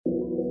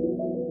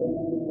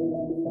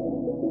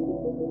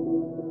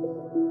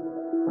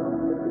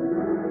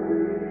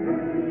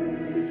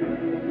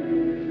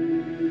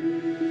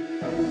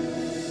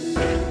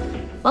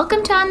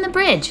Welcome to On the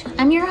Bridge.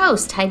 I'm your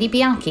host, Heidi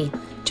Bianchi.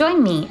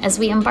 Join me as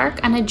we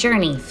embark on a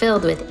journey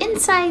filled with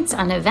insights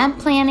on event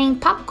planning,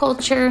 pop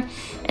culture,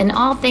 and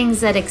all things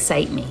that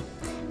excite me.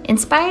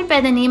 Inspired by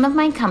the name of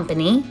my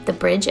company, the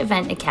Bridge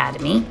Event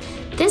Academy,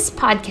 this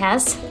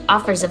podcast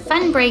offers a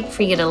fun break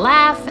for you to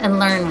laugh and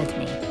learn with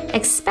me.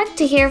 Expect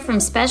to hear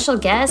from special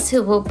guests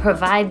who will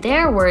provide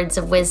their words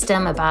of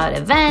wisdom about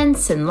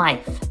events and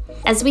life.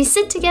 As we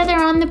sit together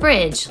on the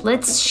bridge,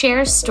 let's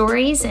share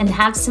stories and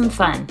have some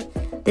fun.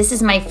 This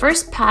is my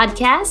first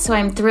podcast, so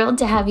I'm thrilled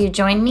to have you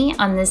join me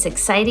on this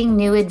exciting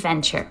new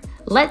adventure.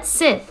 Let's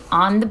sit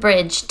on the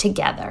bridge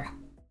together.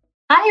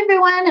 Hi,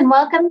 everyone, and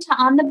welcome to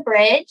On the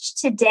Bridge.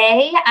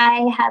 Today,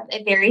 I have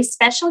a very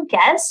special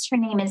guest. Her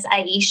name is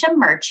Ayesha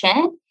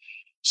Merchant.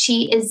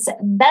 She is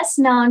best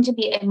known to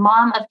be a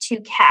mom of 2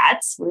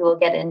 cats. We will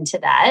get into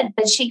that.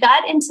 But she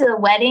got into the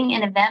wedding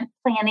and event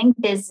planning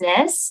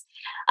business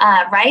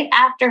right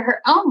after her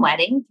own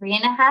wedding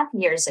 3.5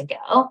 years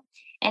ago.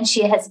 And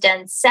she has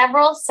done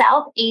several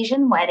South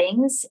Asian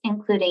weddings,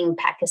 including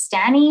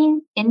Pakistani,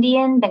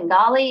 Indian,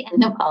 Bengali,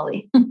 and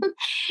Nepali.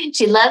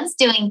 She loves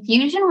doing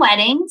fusion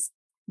weddings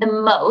the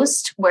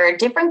most, where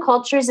different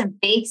cultures and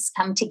faiths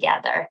come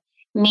together.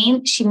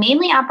 She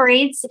mainly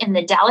operates in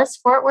the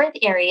Dallas-Fort Worth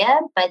area,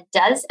 but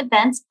does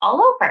events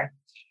all over.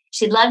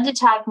 She'd love to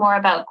talk more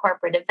about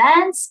corporate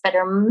events, but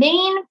her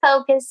main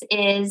focus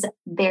is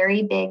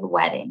very big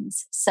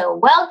weddings. So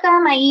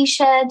welcome,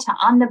 Ayesha, to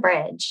On the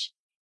Bridge.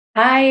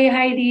 Hi,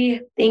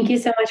 Heidi. Thank you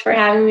so much for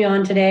having me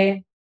on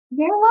today.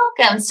 You're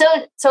welcome.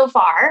 So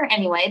far,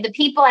 anyway, the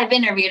people I've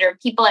interviewed are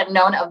people I've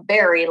known a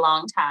very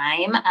long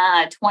time,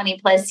 20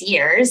 plus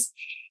years.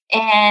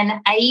 And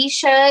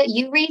Ayesha,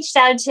 you reached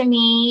out to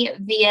me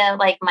via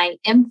my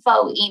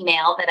info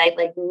email that I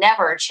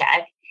never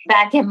check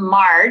back in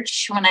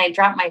March when I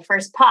dropped my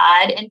first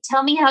pod. And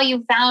tell me how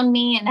you found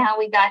me and how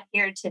we got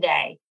here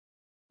today.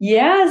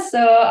 Yeah, so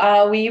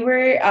I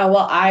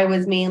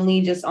was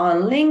mainly just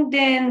on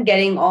LinkedIn,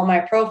 getting all my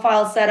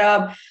profiles set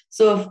up.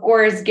 So of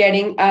course,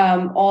 getting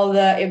all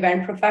the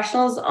event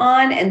professionals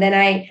on. And then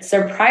I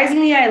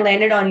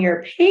landed on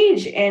your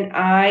page and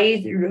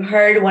I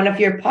heard one of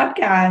your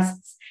podcasts.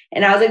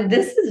 And I was like,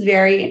 this is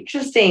very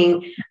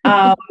interesting.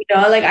 I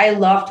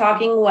love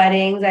talking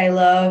weddings. I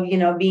love,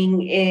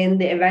 being in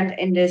the event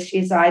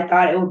industry. So I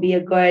thought it would be a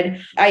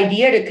good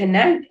idea to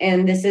connect.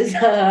 And this is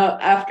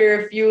after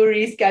a few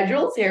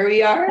reschedules, here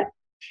we are.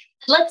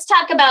 Let's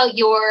talk about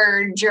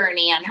your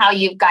journey on how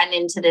you've gotten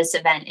into this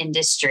event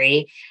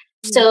industry.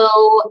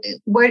 So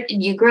where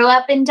you grew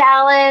up in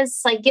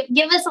Dallas?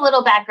 Give us a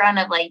little background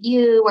of where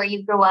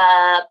you grew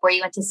up, where you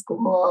went to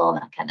school,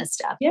 that kind of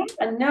stuff. Yeah,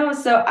 no.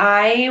 So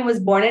I was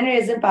born and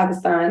raised in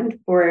Pakistan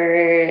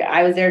where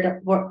I was there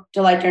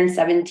till I turned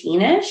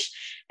 17-ish.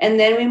 And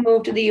then we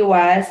moved to the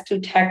US, to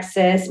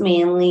Texas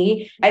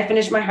mainly. I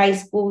finished my high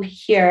school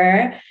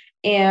here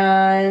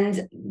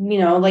and,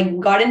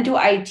 got into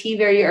IT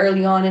very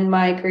early on in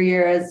my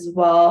career as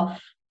well.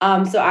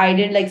 So I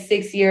did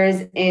 6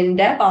 years in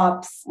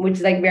DevOps, which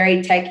is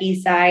very techie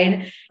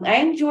side. I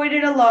enjoyed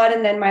it a lot.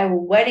 And then my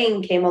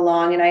wedding came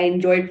along and I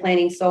enjoyed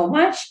planning so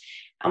much.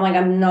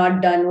 I'm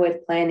not done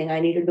with planning. I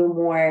need to do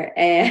more.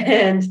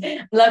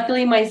 And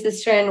luckily my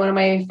sister and one of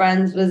my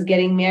friends was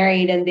getting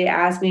married and they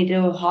asked me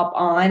to hop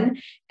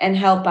on and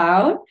help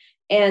out.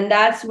 And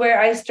that's where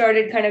I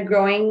started kind of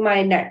growing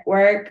my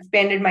network,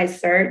 expanded my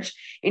search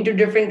into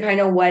different kind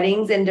of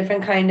weddings and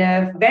different kind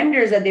of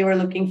vendors that they were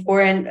looking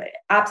for. And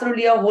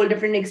absolutely a whole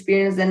different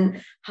experience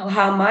than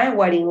how my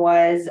wedding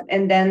was.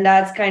 And then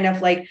that's kind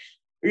of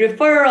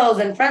referrals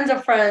and friends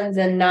of friends.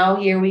 And now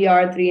here we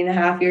are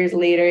 3.5 years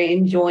later,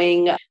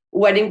 enjoying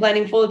wedding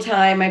planning full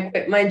time. I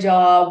quit my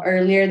job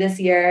earlier this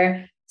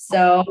year.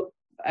 So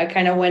I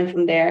kind of went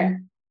from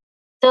there.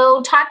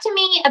 So talk to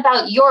me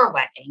about your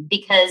wedding,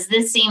 because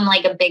this seemed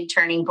like a big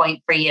turning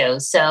point for you.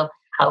 So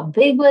how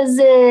big was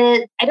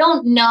it? I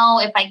don't know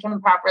if I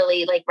can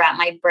properly wrap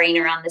my brain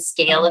around the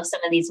scale of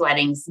some of these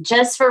weddings.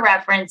 Just for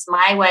reference,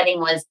 my wedding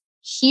was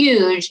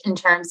huge in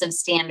terms of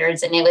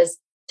standards, and it was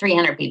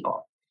 300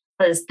 people.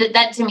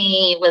 That to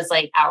me was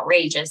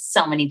outrageous,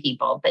 so many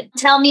people. But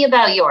tell me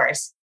about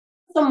yours.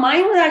 So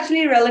mine was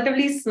actually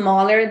relatively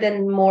smaller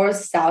than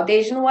most South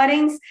Asian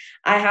weddings.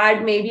 I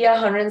had maybe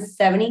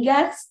 170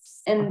 guests.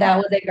 And that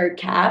was our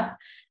cap.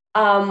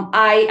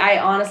 I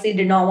honestly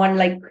did not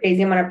want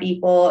crazy amount of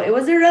people. It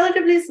was a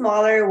relatively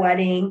smaller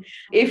wedding.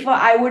 If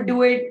I would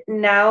do it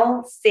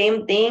now,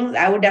 same things,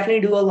 I would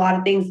definitely do a lot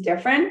of things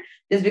different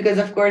just because,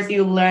 of course,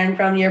 you learn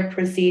from your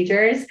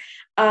procedures.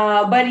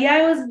 But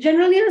yeah, it was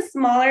generally a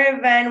smaller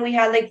event. We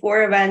had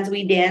 4 events.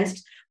 We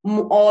danced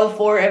all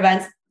 4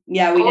 events.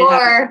 Yeah, we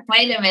did.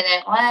 Wait a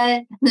minute.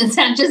 What? It's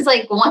not just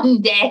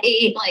one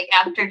day,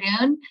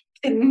 afternoon?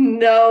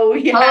 No,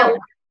 yeah.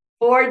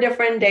 4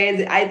 different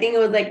days. I think it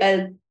was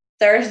a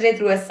Thursday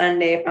through a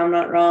Sunday, if I'm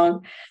not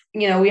wrong.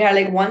 We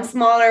had one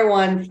smaller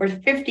one for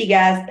 50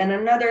 guests and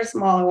another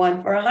smaller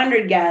one for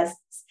 100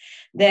 guests.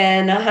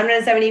 then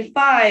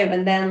 175,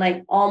 and then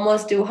like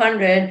almost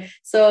 200.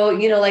 So,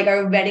 like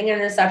our wedding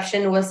and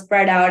reception was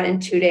spread out in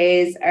 2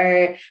 days.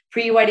 Our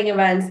pre-wedding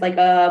events, like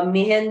a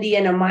mehendi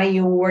and a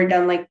mayu, were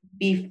done like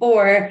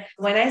before.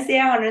 When I say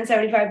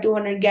 175,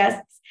 200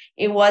 guests,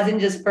 it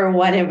wasn't just for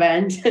one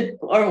event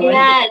or one.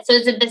 Yeah. So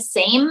is it the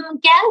same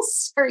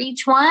guests for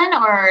each one?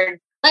 Or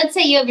let's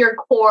say you have your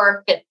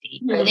core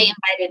 50. Are they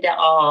invited to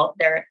all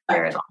their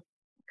events?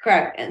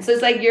 Correct. And so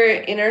it's like your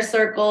inner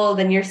circle,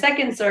 then your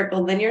second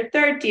circle, then your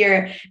third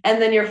tier,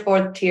 and then your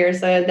fourth tier.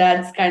 So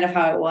that's kind of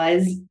how it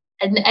was.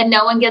 And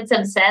no one gets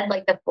upset,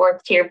 like the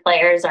fourth tier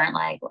players aren't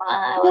like,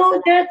 well,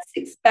 no, that's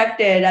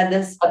expected at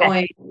this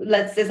point.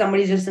 Let's say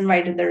somebody's just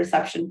invited the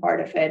reception part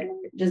of it,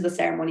 just the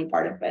ceremony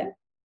part of it.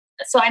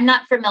 So I'm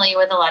not familiar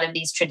with a lot of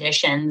these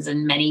traditions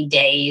and many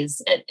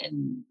days,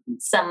 and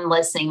some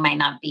listening might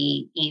not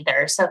be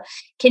either. So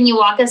can you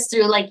walk us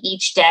through like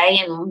each day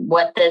and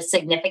what the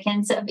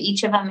significance of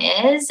each of them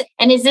is?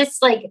 And is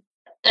this like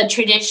a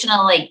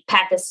traditional like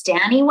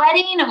Pakistani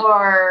wedding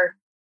or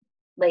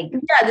like?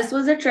 Yeah, this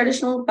was a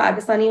traditional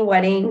Pakistani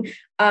wedding.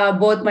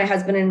 Both my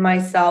husband and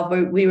myself,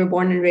 we were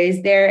born and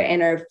raised there,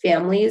 and our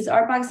families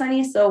are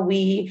Pakistani. So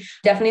we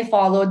definitely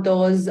followed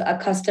those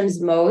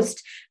customs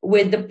most,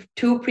 with the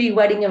two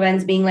pre-wedding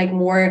events being like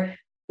more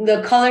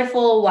the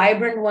colorful,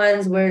 vibrant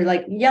ones were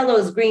like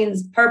yellows,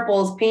 greens,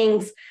 purples,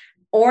 pinks,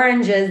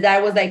 oranges.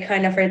 That was like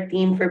kind of our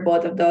theme for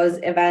both of those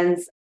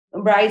events.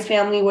 Bride's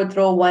family would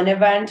throw one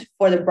event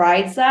for the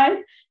bride side,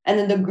 and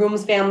then the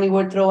groom's family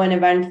would throw an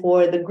event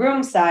for the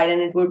groom side,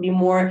 and it would be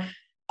more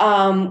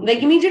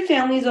like immediate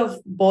families of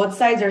both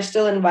sides are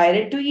still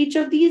invited to each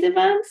of these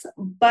events,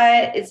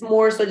 but it's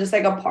more so just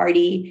like a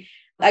party,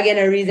 again,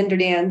 a reason to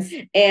dance.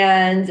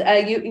 And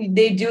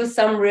they do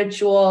some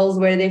rituals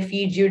where they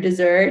feed you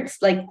desserts,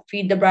 like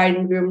feed the bride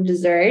and groom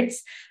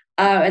desserts.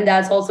 And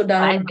that's also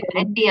done.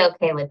 I'd be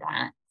okay with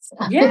that.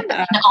 Yeah.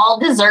 An all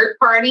dessert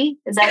party.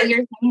 Is that what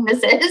you're saying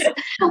this is?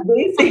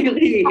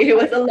 Basically, it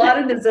was a lot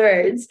of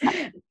desserts.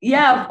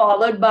 Yeah,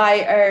 followed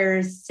by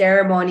our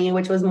ceremony,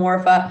 which was more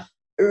of a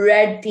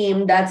red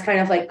theme. That's kind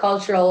of like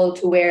cultural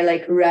to wear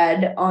like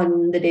red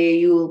on the day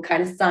you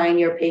kind of sign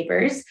your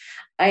papers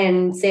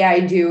and say I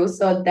do.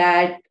 So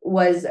that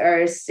was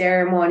our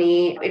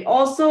ceremony. It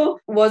also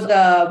was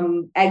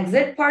the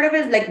exit part of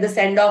it. Like the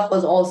send off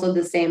was also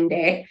the same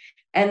day.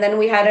 And then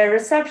we had a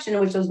reception,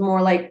 which was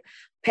more like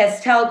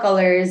pastel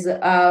colors,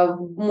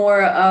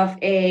 more of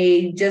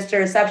just a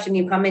reception.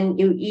 You come in,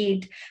 you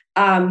eat,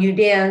 you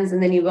dance,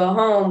 and then you go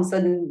home.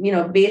 So,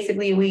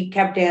 basically we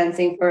kept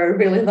dancing for a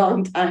really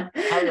long time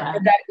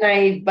that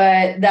night,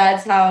 but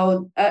that's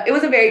how, it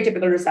was a very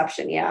typical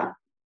reception. Yeah.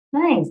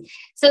 Nice.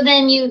 So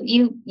then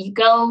you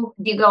go,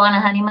 do you go on a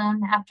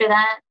honeymoon after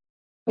that?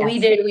 Yes. We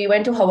did. We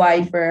went to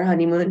Hawaii for a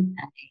honeymoon.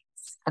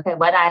 Nice. Okay.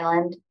 What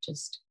island?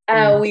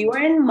 We were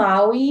in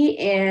Maui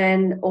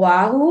and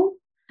Oahu.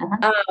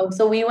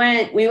 So we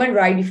went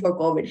right before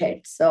COVID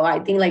hit. So I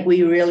think like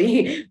we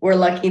really were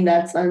lucky in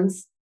that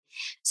sense.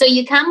 So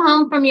you come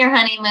home from your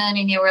honeymoon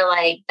and you were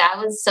like, that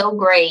was so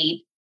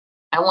great.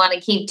 I want to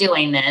keep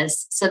doing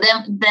this. So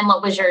then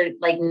what was your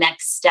like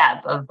next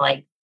step of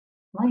like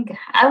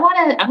I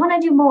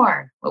want to do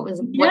more?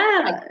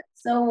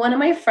 So one of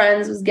my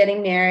friends was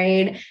getting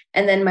married,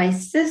 and then my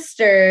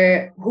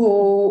sister,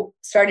 who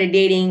started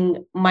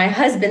dating my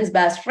husband's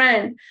best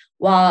friend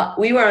while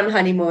we were on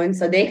honeymoon.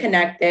 So they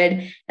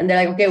connected, and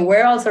they're like, okay,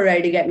 we're also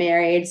ready to get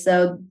married.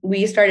 So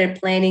we started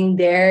planning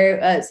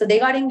so they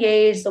got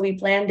engaged. So we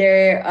planned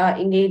their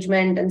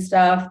engagement and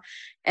stuff.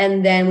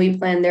 And then we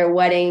planned their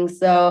wedding.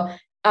 So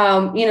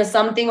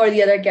something or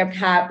the other kept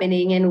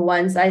happening. And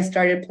once I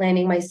started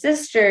planning my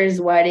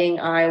sister's wedding,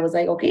 I was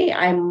like, okay,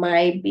 I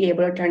might be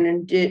able to turn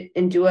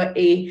into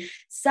a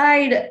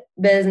side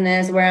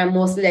business where I'm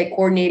mostly like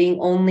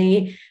coordinating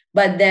only.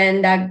 But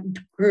then that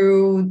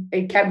grew,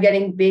 it kept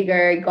getting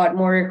bigger, it got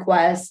more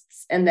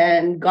requests, and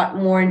then got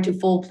more into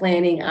full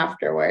planning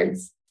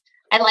afterwards.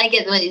 I like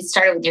it when you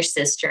started with your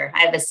sister.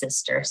 I have a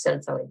sister, so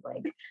it's always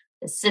like,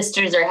 the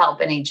sisters are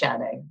helping each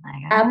other.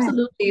 Like,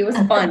 absolutely. It was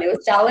fun. It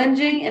was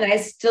challenging. And I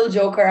still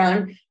joke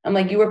around. I'm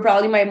like, you were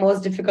probably my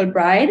most difficult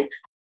bride.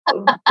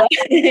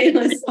 It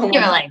was so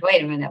you're like,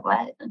 wait a minute,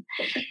 what?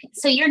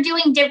 So you're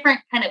doing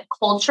different kind of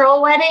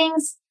cultural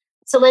weddings.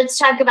 So let's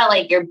talk about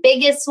like your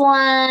biggest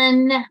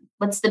one.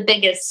 What's the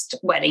biggest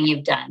wedding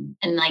you've done?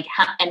 And like,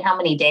 how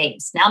many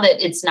days? Now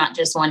that it's not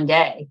just one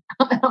day,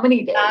 how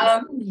many days?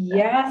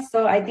 Yeah.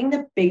 So I think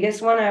the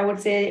biggest one I would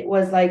say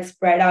was like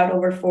spread out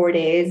over 4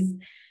 days,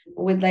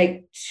 with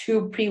like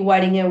 2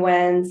 pre-wedding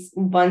events,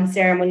 1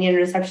 ceremony and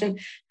reception,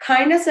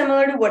 kind of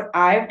similar to what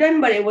I've done,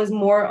 but it was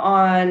more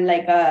on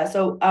like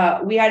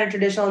we had a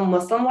traditional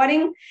Muslim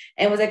wedding,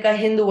 and it was like a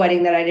Hindu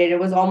wedding that I did. It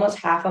was almost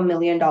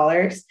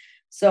 $500,000.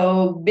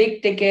 So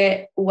big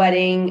ticket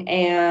wedding,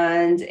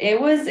 and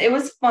it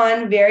was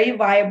fun, very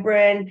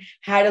vibrant,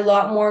 had a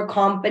lot more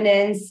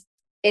confidence.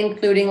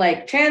 including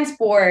like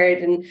transport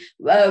and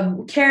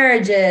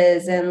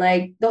carriages and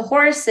like the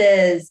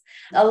horses,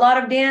 a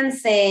lot of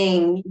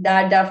dancing.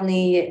 That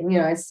definitely,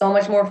 it's so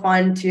much more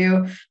fun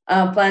to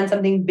plan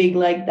something big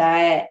like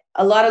that.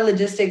 A lot of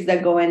logistics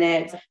that go in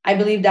it. I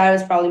believe that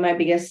was probably my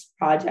biggest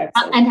project.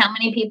 And how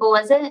many people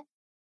was it?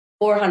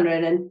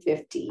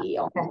 450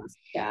 almost.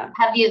 Yeah.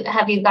 Have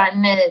you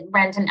gotten to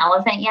rent an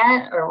elephant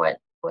yet, or what?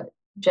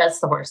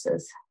 Just the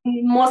horses?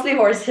 Mostly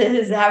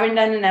horses. Haven't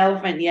done an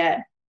elephant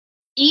yet.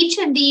 Each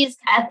of these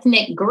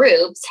ethnic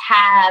groups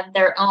have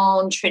their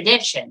own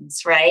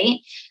traditions, right?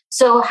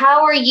 So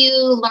how are you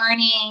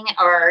learning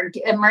or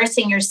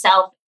immersing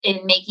yourself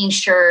in making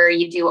sure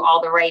you do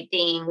all the right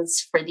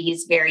things for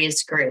these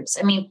various groups?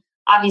 I mean,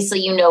 obviously,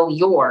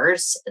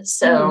 yours.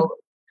 So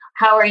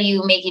how are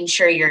you making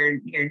sure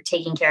you're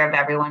taking care of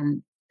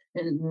everyone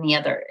in the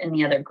other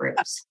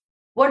groups?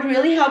 What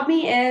really helped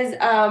me is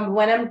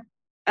when I'm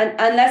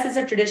unless it's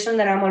a tradition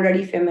that I'm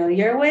already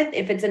familiar with,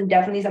 if it's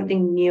definitely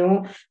something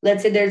new,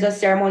 let's say there's a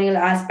ceremonial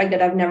aspect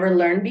that I've never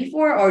learned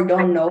before or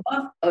don't know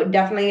of,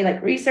 definitely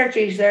like research,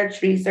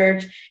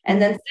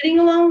 and then sitting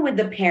along with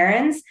the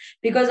parents,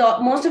 because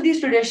most of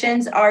these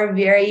traditions are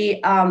very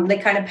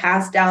like kind of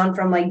passed down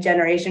from like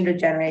generation to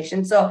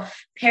generation. So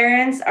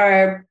parents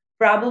are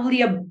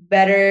probably a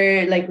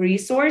better like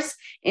resource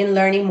in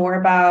learning more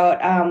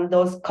about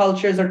those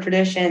cultures or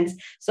traditions.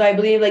 So I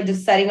believe like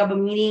just setting up a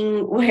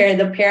meeting where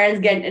the parents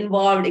get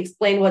involved,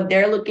 explain what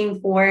they're looking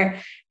for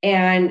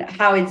and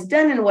how it's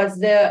done and what's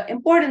the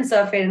importance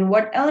of it and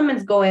what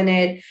elements go in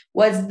it,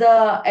 what's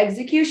the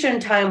execution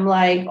time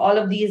like, all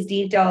of these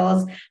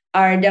details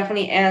are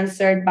definitely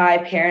answered by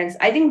parents.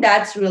 I think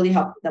that's really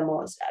helped the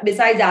most.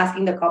 Besides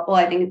asking the couple,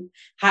 I think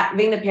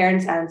having the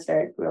parents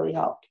answer it really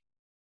helped.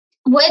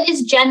 What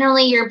is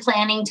generally your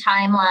planning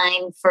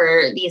timeline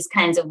for these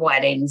kinds of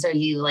weddings? Are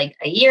you like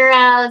a year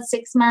out,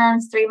 6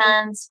 months, 3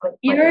 months?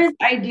 Year is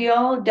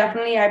ideal.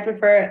 Definitely, I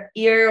prefer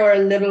year or a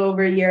little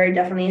over a year. It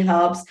definitely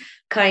helps.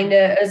 Kind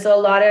of. So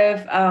a lot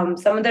of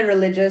some of the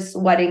religious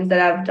weddings that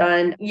I've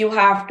done, you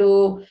have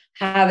to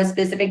have a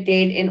specific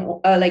date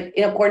in like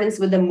in accordance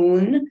with the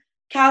moon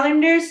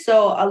calendar.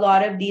 So a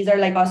lot of these are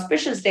like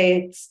auspicious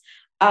dates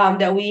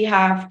that we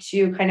have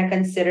to kind of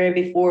consider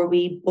before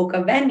we book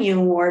a venue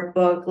or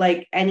book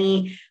like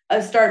any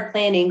start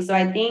planning. So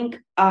I think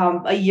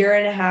a year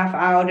and a half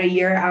out, a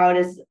year out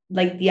is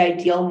like the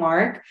ideal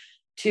mark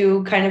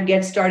to kind of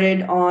get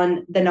started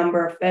on the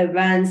number of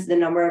events, the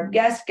number of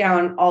guest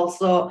count.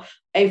 Also,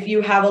 if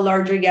you have a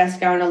larger guest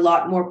count, a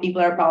lot more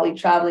people are probably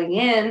traveling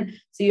in.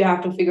 So you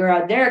have to figure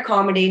out their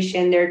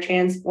accommodation, their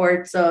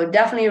transport. So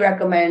definitely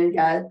recommend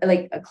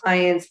like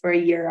clients for a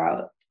year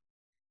out.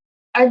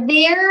 Are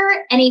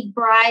there any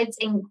brides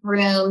and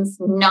grooms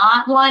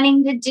not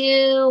wanting to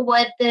do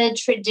what the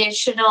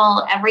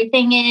traditional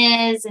everything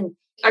is? And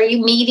are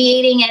you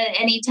mediating at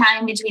any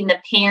time between the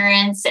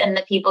parents and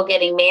the people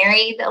getting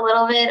married a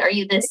little bit? Are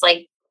you this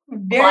like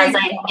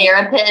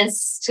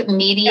quasi-therapist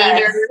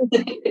mediator?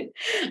 Yes.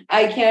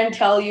 I can't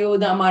tell you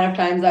the amount of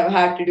times I've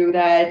had to do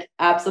that.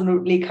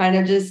 Absolutely. Kind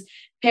of just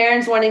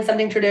parents wanting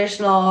something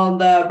traditional,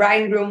 the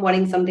bride and groom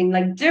wanting something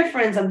like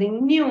different,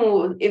 something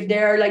new. If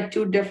there are like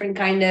two different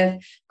kind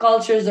of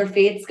cultures or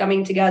faiths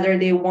coming together,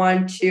 they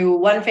want to,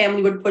 one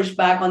family would push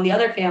back on the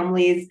other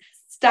family's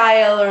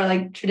style or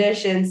like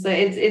tradition. So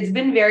it's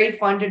been very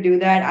fun to do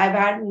that. I've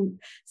had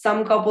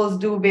some couples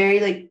do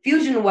very like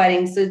fusion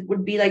weddings. So it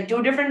would be like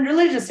two different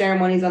religious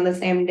ceremonies on the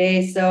same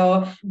day.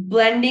 So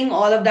blending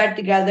all of that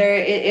together,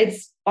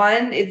 it's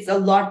fun. It's a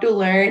lot to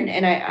learn.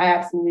 And I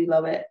absolutely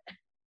love it.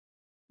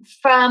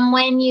 From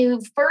when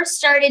you first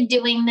started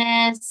doing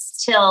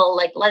this till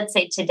like, let's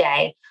say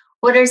today,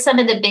 what are some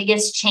of the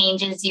biggest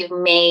changes you've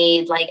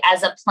made, like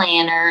as a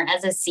planner,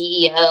 as a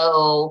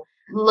CEO,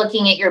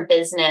 looking at your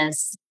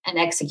business and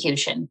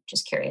execution?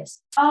 Just curious.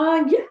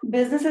 Yeah,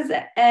 businesses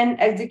and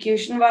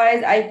execution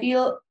wise, I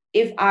feel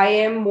if I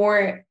am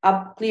more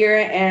clear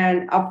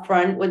and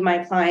upfront with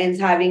my clients,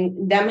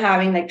 having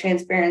like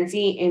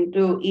transparency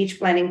into each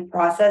planning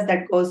process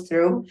that goes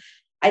through,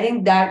 I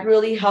think that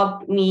really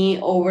helped me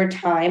over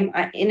time.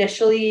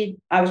 Initially,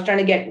 I was trying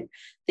to get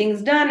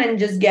things done and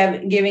just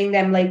giving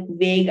them like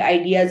vague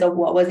ideas of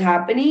what was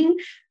happening,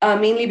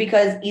 mainly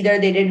because either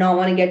they did not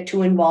want to get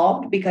too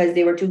involved because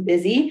they were too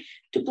busy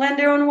to plan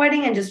their own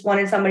wedding and just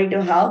wanted somebody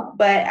to help.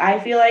 But I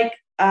feel like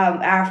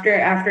after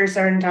a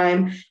certain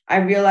time, I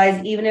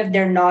realized even if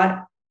they're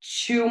not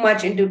too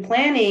much into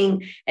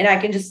planning, and I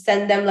can just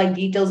send them like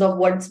details of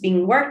what's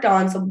being worked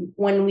on. So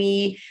when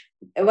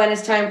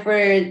it's time for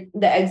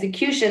the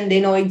execution,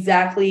 they know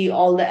exactly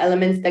all the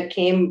elements that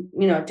came,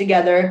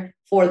 together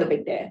for the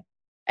big day.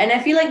 And I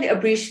feel like the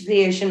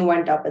appreciation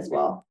went up as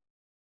well.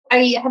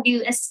 Have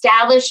you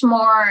established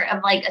more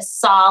of like a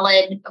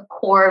solid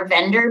core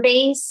vendor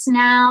base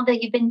now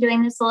that you've been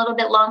doing this a little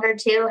bit longer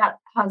too?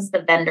 How's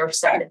the vendor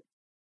side?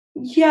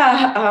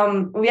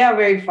 Yeah, we have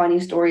very funny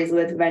stories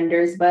with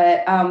vendors,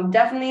 but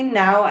definitely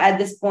now at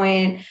this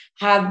point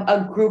have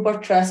a group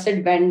of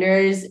trusted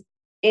vendors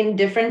in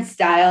different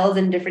styles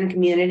and different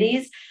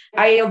communities.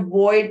 I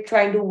avoid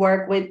trying to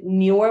work with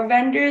newer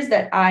vendors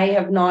that I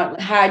have not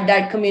had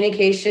that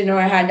communication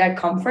or had that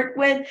comfort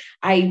with.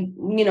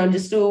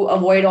 Just to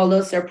avoid all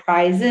those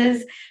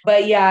surprises.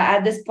 But yeah,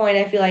 at this point,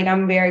 I feel like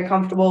I'm very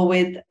comfortable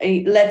with,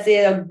 let's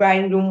say a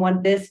bride and groom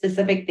want this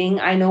specific thing.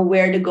 I know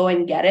where to go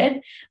and get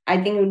it.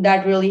 I think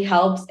that really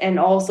helps. And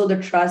also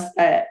the trust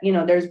that,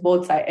 there's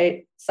both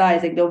sides,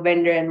 like the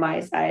vendor and my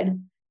side.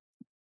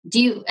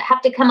 Do you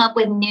have to come up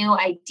with new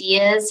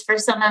ideas for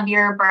some of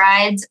your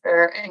brides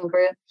and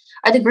groom?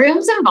 Are the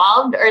grooms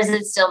involved, or is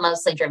it still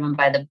mostly driven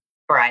by the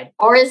bride,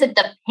 or is it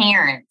the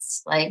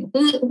parents? Like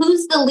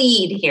who's the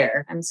lead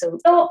here?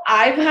 So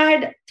I've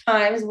had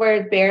times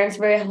where parents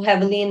were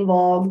heavily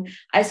involved.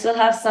 I still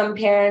have some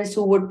parents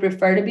who would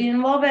prefer to be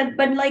involved,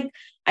 but like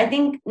I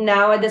think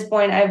now at this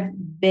point I've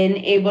been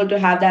able to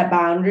have that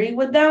boundary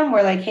with them.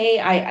 Where like, hey,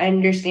 I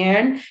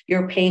understand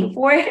you're paying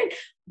for it,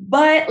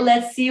 but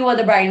let's see what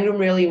the bride and groom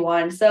really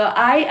want. So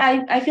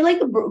I feel like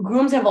the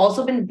grooms have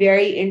also been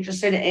very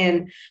interested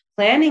in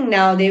planning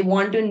now. They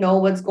want to know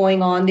what's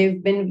going on.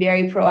 They've been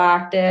very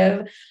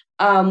proactive,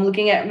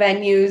 looking at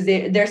venues.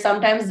 They're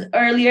sometimes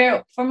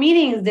earlier for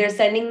meetings. They're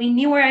sending me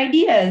newer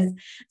ideas.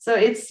 So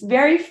it's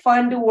very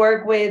fun to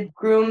work with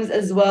grooms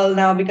as well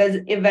now, because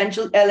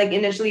eventually, like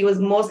initially it was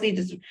mostly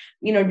just,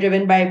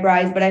 driven by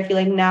brides. But I feel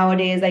like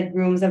nowadays, like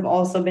grooms have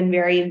also been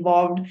very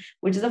involved,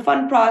 which is a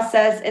fun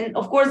process. And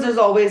of course, there's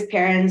always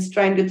parents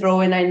trying to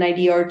throw in an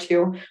idea or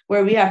two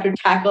where we have to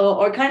tackle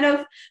or kind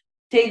of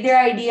take their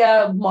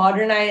idea,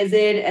 modernize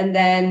it, and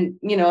then,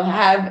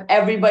 have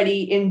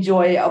everybody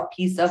enjoy a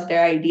piece of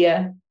their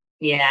idea.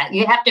 Yeah,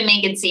 you have to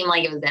make it seem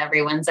like it was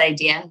everyone's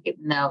idea,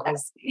 even though it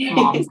was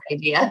mom's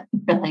idea.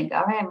 You're like,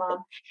 all right,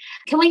 mom.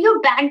 Can we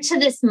go back to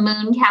this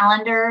moon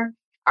calendar?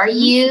 Are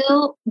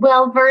you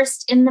well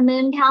versed in the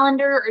moon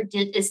calendar, or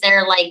is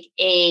there like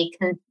a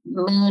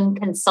moon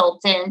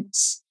consultant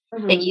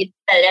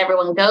that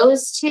everyone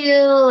goes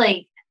to?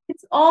 Like,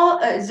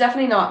 it's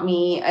definitely not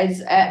me.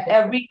 It's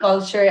every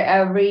culture,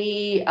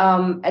 every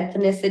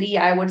ethnicity,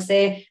 I would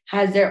say,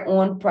 has their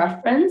own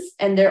preference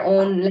and their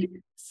own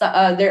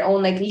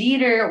like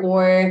leader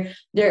or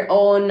their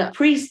own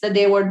priest that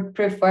they would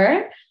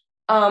prefer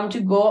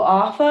to go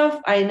off of.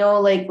 I know,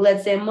 like,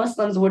 let's say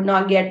Muslims would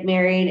not get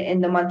married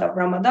in the month of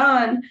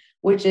Ramadan,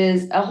 which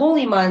is a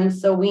holy month.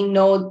 So we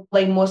know,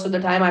 like, most of the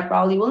time I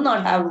probably will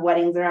not have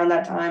weddings around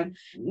that time.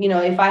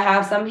 If I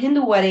have some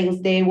Hindu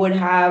weddings, they would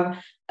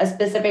have a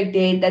specific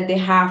date that they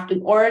have to,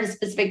 or a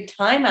specific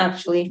time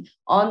actually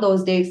on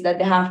those dates that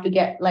they have to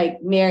get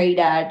like married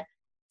at.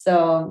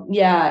 So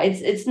yeah,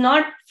 it's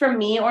not for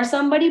me or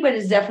somebody, but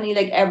it's definitely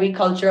like every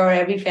culture or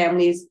every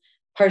family's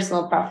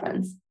personal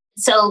preference.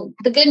 So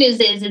the good news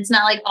is it's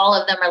not like all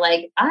of them are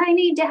like, I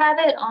need to have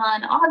it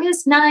on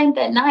August 9th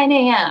at 9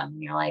 a.m.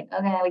 You're like,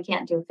 okay, we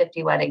can't do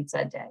 50 weddings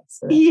a day.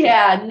 So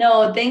yeah,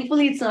 no,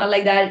 thankfully it's not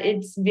like that.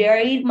 It's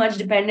very much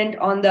dependent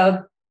on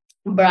the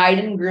bride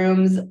and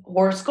groom's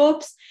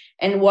horoscopes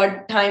and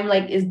what time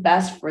like is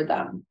best for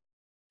them.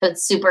 So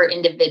it's super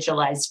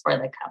individualized for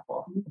the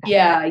couple.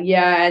 Yeah.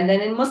 And then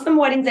in Muslim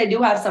weddings, I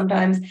do have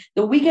sometimes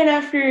the weekend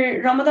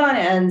after Ramadan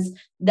ends.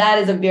 That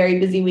is a very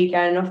busy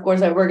weekend. Of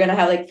course, we're going to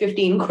have like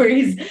 50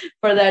 inquiries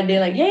for that day.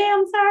 Like, hey,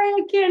 I'm sorry,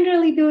 I can't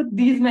really do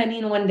these many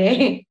in one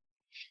day.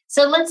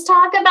 So let's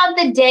talk about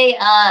the day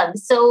of.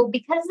 So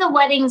because the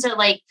weddings are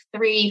like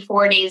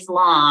 3-4 days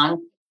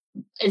long,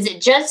 is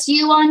it just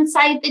you on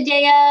site the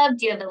day of?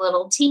 Do you have a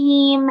little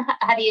team?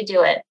 How do you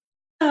do it?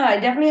 I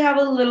definitely have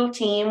a little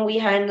team. We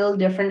handle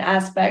different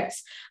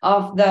aspects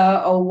of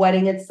the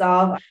wedding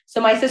itself.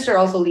 So my sister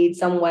also leads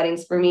some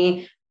weddings for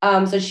me.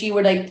 So she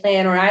would like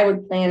plan, or I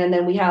would plan, and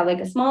then we have like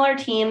a smaller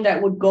team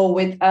that would go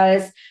with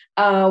us.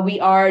 We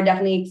are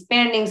definitely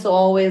expanding, so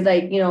always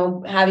like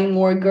having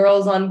more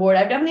girls on board.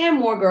 I've definitely had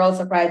more girls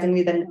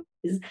surprisingly than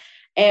guys.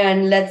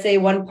 And let's say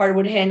one part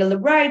would handle the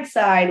bride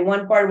side,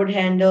 one part would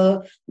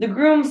handle the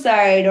groom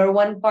side, or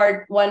one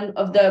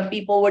of the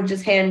people would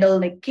just handle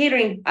the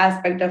catering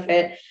aspect of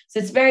it. So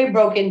it's very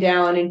broken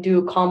down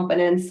into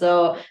components.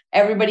 So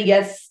everybody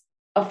gets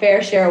a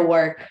fair share of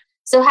work.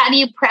 So how do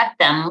you prep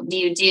them? Do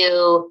you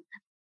do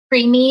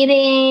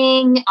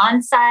pre-meeting,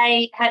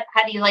 on-site? How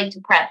do you like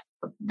to prep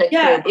the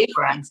crew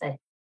before on-site?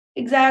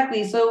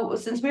 Exactly. So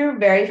since we were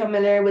very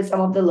familiar with some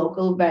of the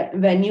local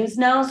venues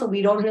now, so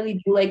we don't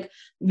really do like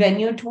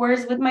venue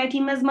tours with my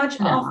team as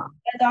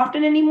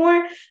often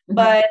anymore.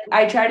 But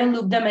I try to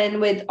loop them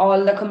in with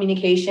all the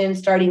communication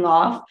starting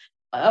off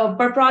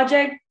per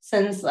project.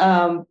 Since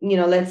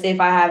let's say if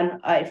I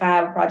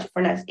have a project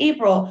for next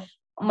April,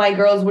 my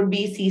girls would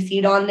be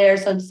CC'd on there,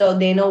 so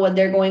they know what's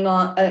going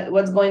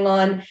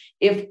on.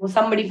 If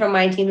somebody from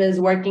my team is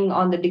working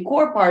on the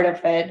decor part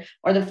of it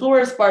or the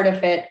florist part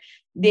of it,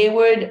 they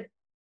would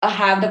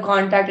have the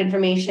contact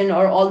information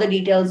or all the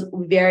details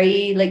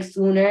very like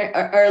sooner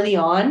or early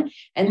on,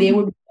 and they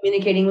would be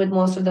communicating with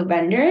most of the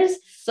vendors.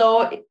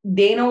 So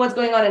they know what's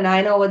going on and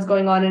I know what's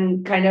going on,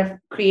 and kind of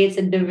creates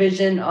a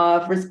division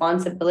of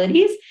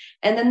responsibilities.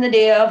 And then the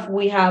day of,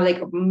 we have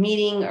like a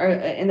meeting or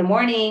in the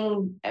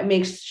morning,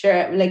 make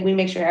sure like we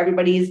make sure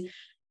everybody's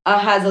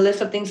has a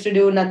list of things to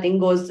do. Nothing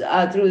goes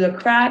through the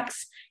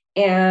cracks.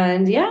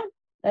 And yeah,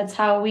 that's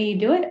how we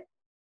do it.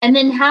 And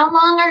then how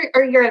long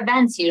are your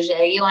events usually?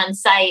 Are you on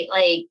site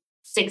like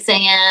 6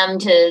 a.m.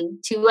 to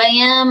 2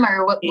 a.m.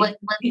 or what?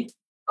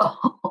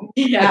 Oh.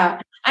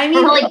 Yeah. I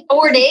mean, for like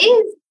 4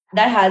 days?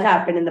 That has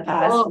happened in the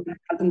past,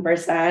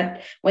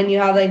 1,000%, when you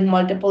have like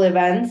multiple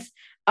events.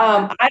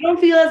 I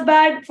don't feel as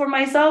bad for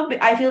myself.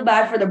 I feel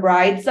bad for the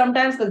brides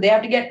sometimes because they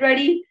have to get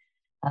ready.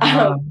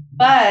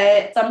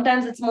 But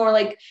sometimes it's more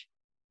like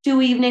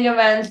 2 evening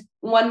events,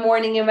 1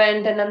 morning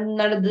event, and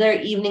another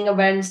evening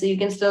event, so you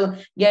can still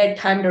get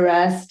time to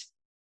rest.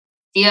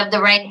 Do you have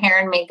the right hair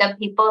and makeup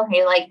people?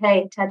 You're like,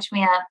 hey, touch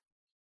me up.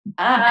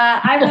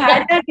 I've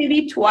had that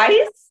maybe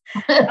twice.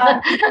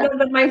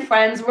 But my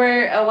friends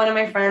were one of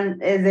my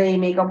friends is a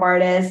makeup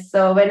artist,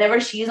 so whenever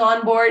she's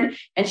on board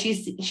and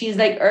she's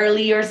like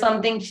early or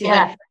something, she's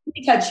like, let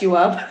me touch you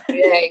up. There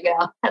you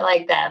go. I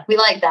like that. We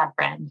like that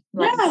friend.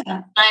 Let's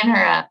sign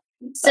her up.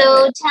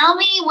 So tell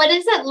me, what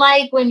is it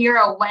like when you're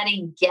a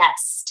wedding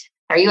guest?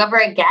 Are you ever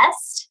a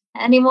guest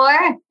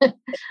anymore? Oh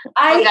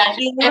gosh,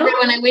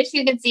 everyone, I wish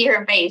you could see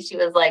her face. She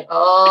was like,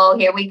 oh,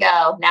 here we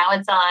go. Now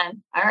it's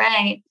on. All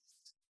right.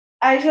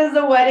 Ayesha's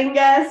a wedding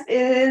guest,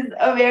 is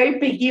a very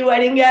picky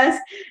wedding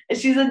guest.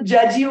 She's a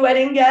judgy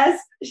wedding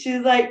guest.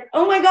 She's like,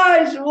 oh my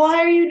gosh, why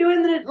are you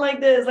doing it like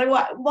this? Like,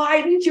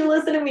 why didn't you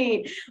listen to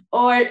me?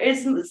 Or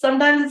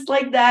sometimes it's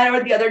like that,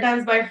 or the other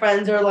times my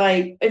friends are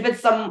like, if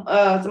it's some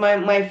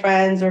my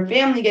friends or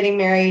family getting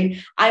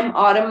married, I'm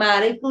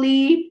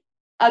automatically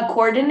a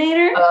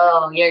coordinator.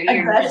 Oh, you're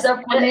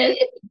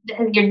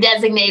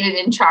designated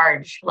in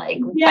charge, like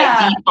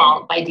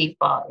by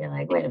default. You're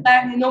like, wait a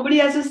minute. Nobody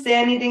has to say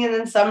anything. And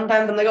then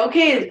sometimes I'm like,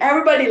 okay,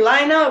 everybody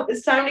line up.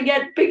 It's time to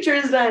get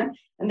pictures done.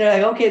 And they're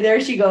like, okay,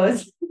 there she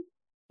goes.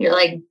 You're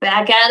like,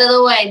 back out of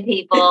the way,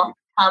 people.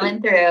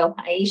 Coming through.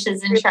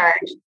 Ayesha's in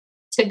charge.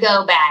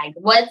 To-go bag.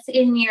 What's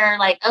in your,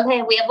 like,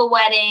 okay, we have a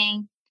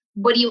wedding.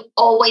 What do you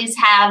always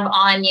have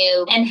on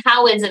you? And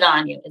how is it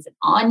on you? Is it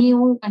on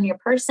you, on your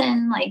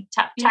person? Like,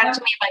 talk to me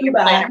about your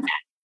planner bag.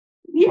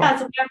 Yeah,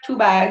 so we have 2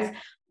 bags.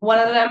 One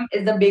of them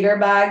is the bigger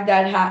bag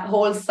that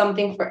holds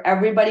something for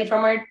everybody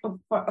from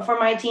for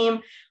my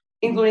team,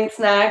 including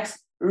snacks,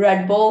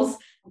 Red Bulls,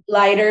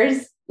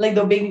 lighters, like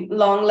the big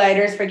long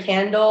lighters for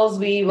candles.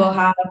 We will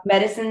have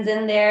medicines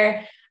in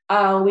there.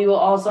 We will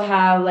also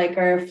have like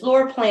our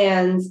floor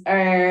plans,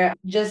 or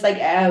just like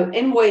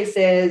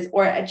invoices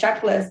or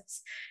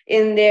checklists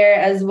in there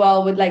as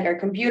well, with like our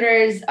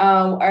computers.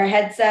 Our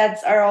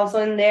headsets are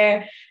also in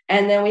there.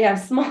 And then we have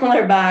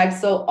smaller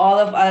bags. So all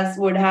of us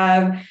would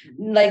have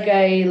like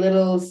a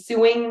little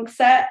sewing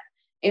set.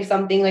 If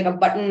something like a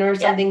button or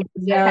something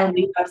goes down,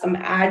 we have some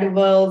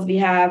Advils, we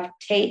have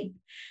tape,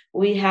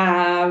 we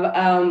have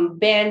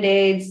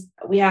Band-Aids,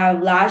 we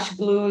have lash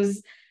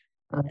glues,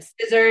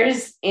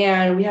 scissors,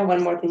 and we have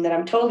one more thing that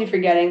I'm totally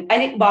forgetting. I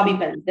think bobby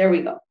pins. There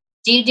we go.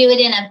 Do you do it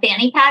in a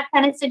fanny pack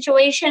kind of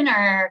situation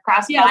or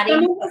crossbody? Yeah,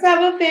 some of us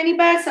have a fanny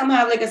bag, some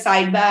have like a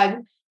side bag,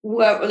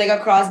 like a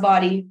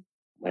crossbody.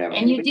 Whatever.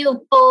 And you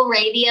do full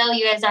radio?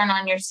 You guys aren't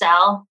on your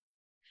cell?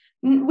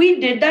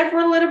 We did that for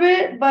a little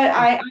bit,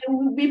 but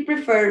we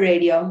prefer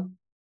radio.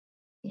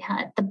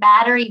 Yeah, the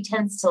battery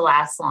tends to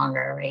last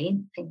longer, right?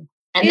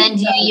 And then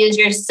do you use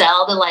your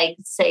cell to like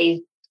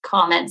say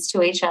comments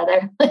to each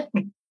other?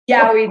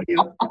 Yeah, we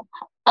do.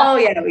 Oh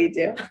yeah, we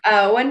do.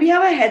 When we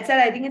have a headset,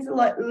 I think it's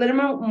a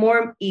little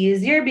more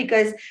easier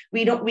because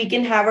we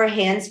can have our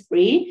hands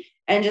free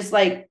and just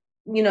like,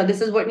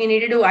 this is what you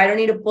need to do. I don't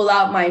need to pull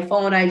out my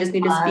phone. I just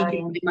need to speak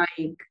into my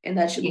mic, and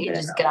that should be good.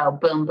 Just go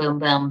boom, boom,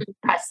 boom.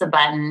 Press the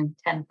button.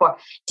 10-4.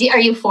 Are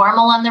you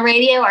formal on the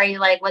radio? Are you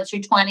like, what's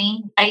your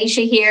 20?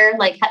 Ayesha here.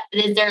 Like,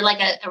 is there like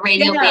a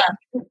radio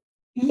band?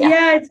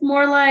 Yeah, it's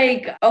more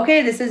like,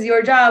 okay, this is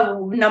your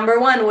job. Number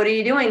 1, what are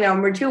you doing?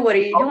 Number 2, what are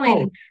you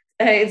doing?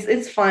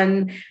 It's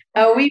fun.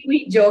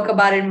 We joke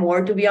about it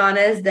more, to be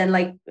honest, than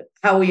like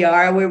how we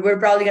are. We're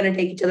probably gonna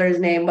take each other's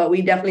name, but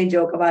we definitely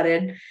joke about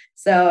it.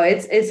 So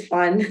it's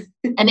fun.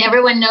 And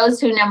everyone knows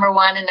who number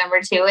 1 and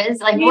number 2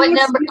 is. Like what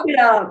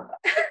number?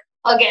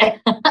 Okay.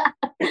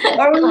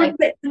 Or we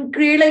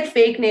create like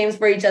fake names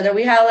for each other.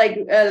 We have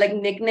like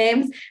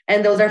nicknames,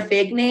 and those are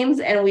fake names.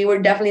 And we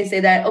would definitely say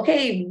that,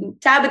 okay,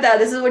 Tabitha,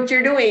 this is what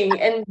you're doing.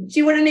 And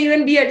she wouldn't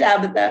even be a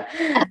Tabitha.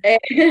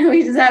 And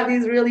we just have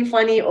these really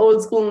funny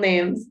old school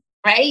names.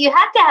 Right? You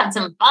have to have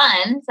some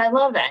fun. So I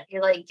love that.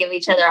 You like give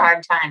each other a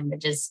hard time, but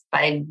just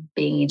by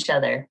being each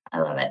other. I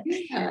love it.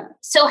 Yeah.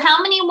 So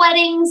how many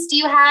weddings do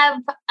you have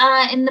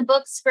in the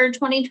books for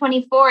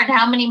 2024? And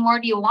how many more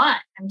do you want?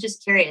 I'm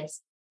just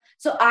curious.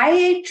 So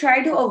I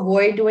try to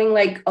avoid doing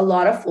like a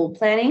lot of full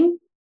planning.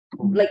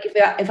 Like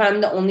if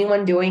I'm the only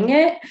one doing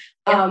it,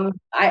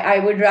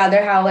 I would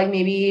rather have like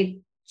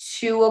maybe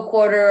 2 a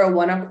quarter or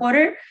 1 a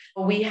quarter.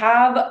 We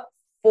have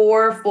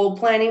 4 full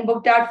planning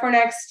booked out for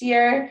next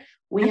year.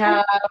 We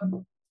have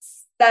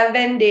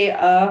 7 day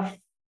of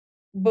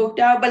booked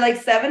out, but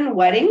like 7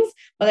 weddings,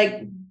 but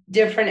like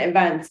different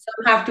events.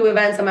 Some have 2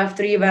 events, some have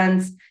 3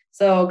 events.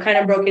 So kind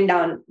of broken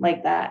down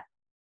like that.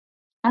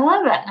 I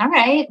love it. All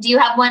right. Do you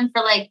have one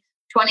for like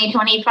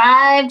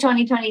 2025,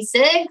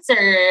 2026,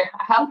 or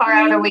how far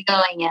out are we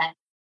going yet?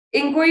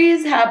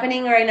 Inquiries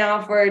happening right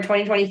now for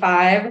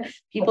 2025.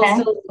 People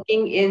still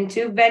looking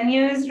into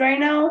venues right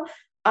now.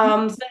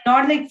 So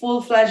not like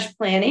full-fledged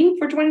planning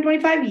for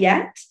 2025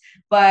 yet,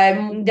 but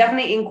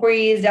definitely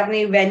inquiries,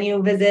 definitely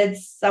venue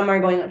visits. Some are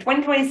going on.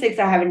 2026,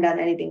 I haven't done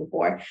anything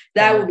for.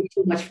 That would be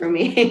too much for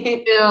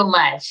me. Too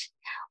much.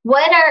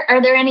 What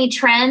are there any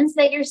trends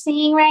that you're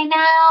seeing right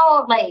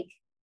now? Like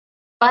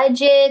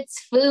budgets,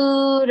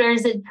 food, or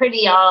is it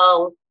pretty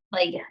all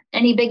like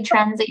any big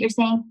trends that you're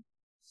seeing?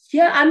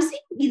 Yeah, I'm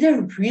seeing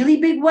either really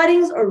big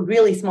weddings or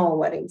really small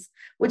weddings,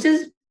 which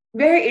is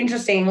very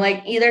interesting.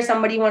 Like either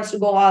somebody wants to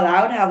go all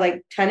out, have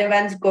like 10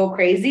 events, go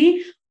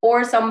crazy,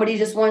 or somebody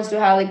just wants to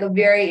have like a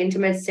very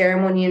intimate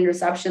ceremony and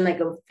reception, like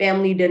a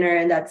family dinner,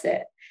 and that's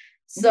it.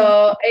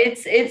 So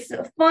it's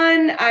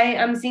fun.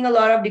 I'm seeing a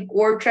lot of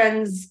decor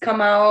trends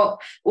come out.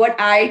 What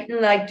I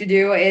like to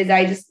do is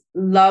I just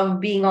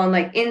love being on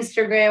like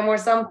Instagram or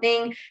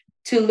something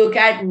to look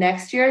at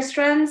next year's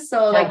trends.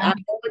 So like I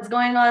know what's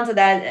going on. So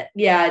that,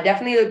 yeah,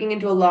 definitely looking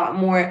into a lot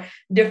more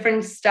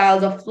different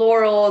styles of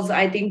florals.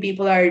 I think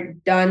people are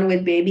done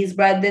with baby's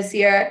breath this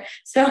year.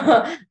 So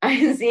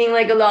I'm seeing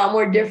like a lot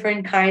more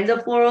different kinds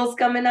of florals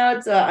coming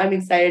out. So I'm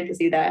excited to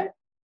see that.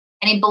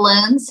 Any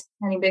balloons?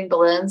 Any big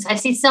balloons? I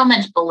see so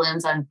much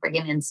balloons on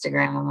friggin'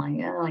 Instagram. I'm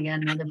like, oh my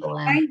God, another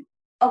balloon.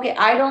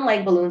 I don't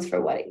like balloons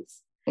for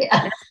weddings.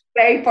 Yeah.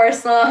 Very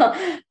personal.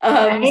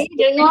 Right?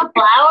 Do you want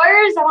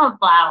flowers? I want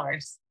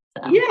flowers.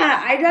 So.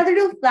 Yeah, I'd rather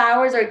do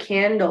flowers or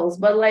candles,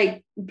 but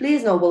like,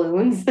 please no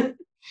balloons.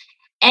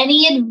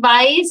 Any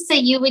advice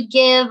that you would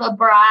give a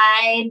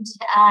bride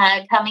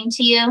coming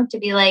to you to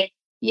be like,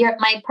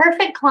 my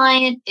perfect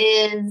client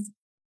is?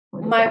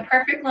 My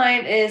perfect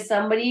client is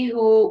somebody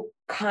who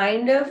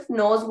kind of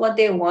knows what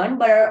they want,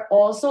 but are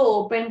also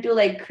open to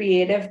like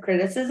creative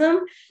criticism.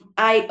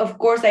 Of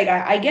course, like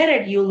I get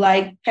it. You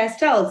like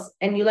pastels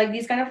and you like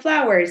these kind of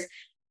flowers.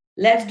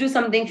 Let's do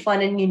something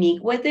fun and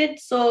unique with it.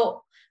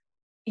 So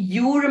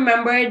you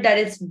remember that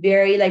it's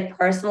very like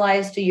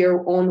personalized to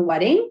your own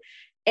wedding.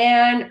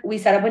 And we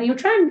set up a new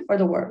trend for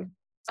the world.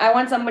 I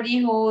want somebody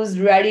who's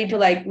ready to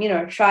like,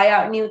 try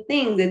out new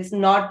things. It's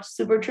not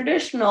super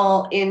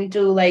traditional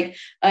into like,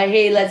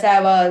 hey, let's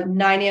have a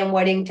 9 a.m.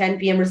 wedding, 10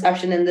 p.m.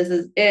 reception, and this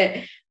is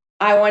it.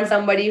 I want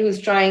somebody who's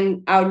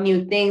trying out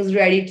new things,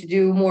 ready to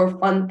do more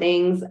fun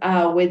things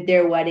with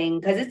their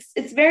wedding, because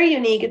it's very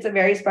unique. It's a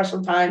very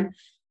special time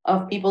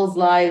of people's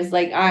lives.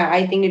 Like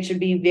I think it should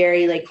be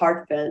very like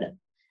heartfelt.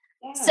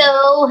 Yeah.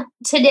 So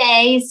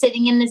today,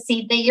 sitting in the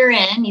seat that you're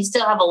in, you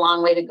still have a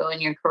long way to go in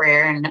your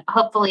career, and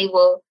hopefully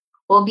we'll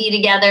be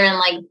together in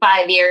like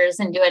 5 years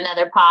and do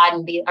another pod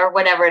and or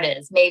whatever it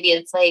is. Maybe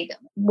it's like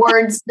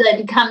words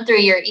that come through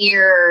your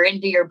ear or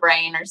into your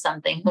brain or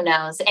something. Who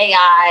knows?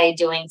 AI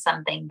doing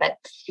something. But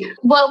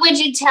what would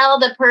you tell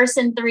the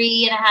person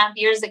 3.5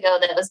 years ago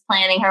that was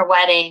planning her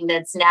wedding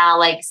that's now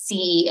like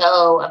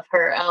CEO of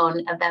her own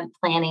event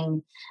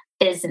planning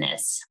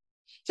business?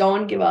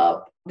 Don't give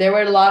up. There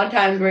were a lot of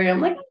times where I'm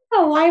like,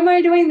 oh, why am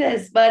I doing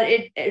this? But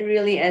it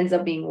really ends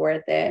up being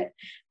worth it.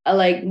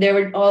 Like there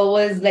were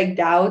always like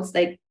doubts,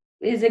 like,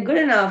 is it good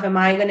enough? Am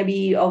I going to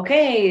be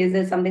okay? Is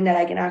it something that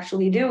I can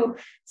actually do?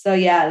 So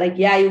yeah,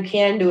 you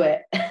can do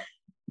it.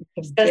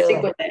 Just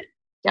stick with it.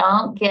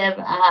 Don't give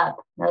up.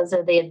 Those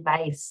are the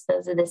advice.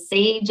 Those are the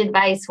sage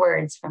advice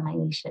words from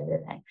Ayesha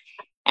today.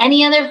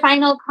 Any other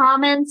final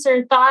comments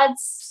or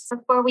thoughts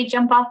before we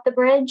jump off the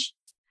bridge?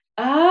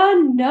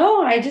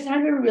 No, I just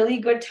had a really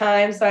good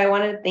time. So I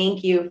want to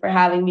thank you for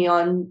having me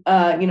on,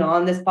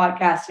 on this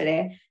podcast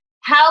today.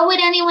 How would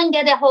anyone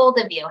get a hold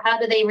of you? How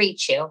do they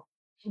reach you?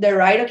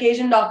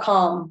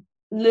 therightoccasion.com,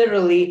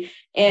 literally.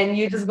 And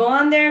you just go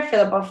on there,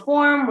 fill up a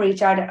form,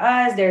 reach out to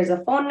us. There's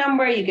a phone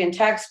number. You can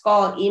text,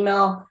 call,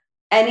 email,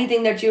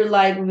 anything that you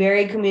like,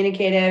 very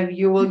communicative.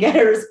 You will get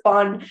a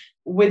response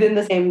within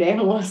the same day,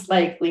 most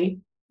likely.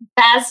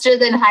 Faster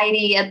than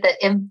Heidi at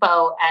the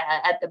info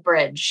at the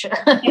bridge.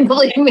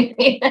 Believe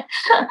me.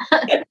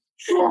 That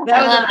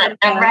was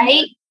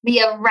right.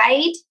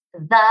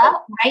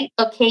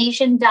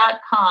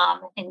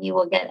 therightoccasion.com, and you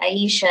will get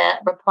Ayesha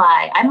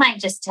reply. I might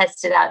just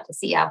test it out to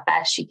see how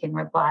fast she can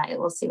reply.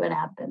 We'll see what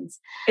happens.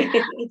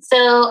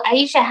 So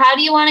Ayesha, how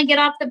do you want to get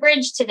off the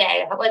bridge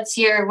today? What's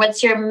your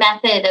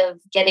method of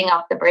getting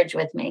off the bridge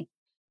with me?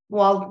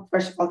 Well,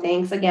 first of all,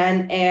 thanks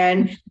again.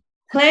 And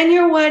plan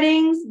your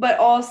weddings, but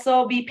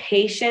also be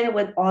patient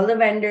with all the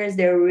vendors.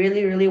 They're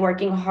really, really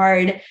working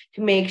hard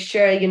to make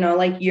sure,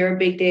 your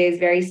big day is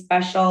very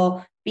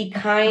special. Be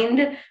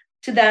kind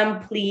to them,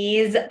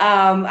 please.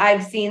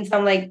 I've seen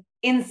some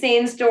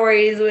insane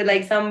stories with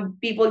like some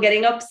people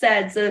getting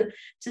upset. So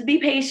just be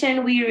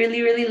patient. We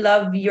really, really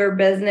love your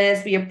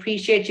business. We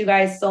appreciate you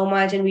guys so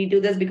much. And we do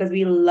this because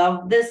we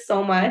love this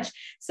so much.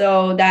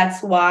 So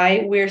that's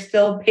why we're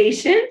still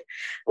patient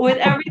with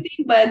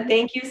everything. But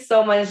thank you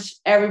so much,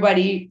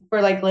 everybody,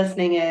 for like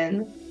listening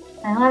in.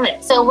 I love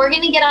it. So we're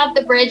going to get off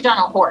the bridge on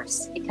a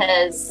horse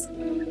because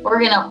we're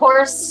going to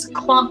horse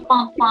clomp,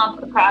 clomp,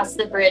 clomp across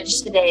the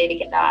bridge today to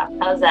get off.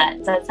 How's that?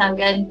 Does that sound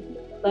good?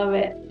 Love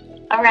it.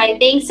 All right.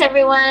 Thanks,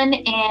 everyone.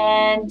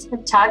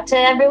 And talk to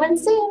everyone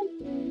soon.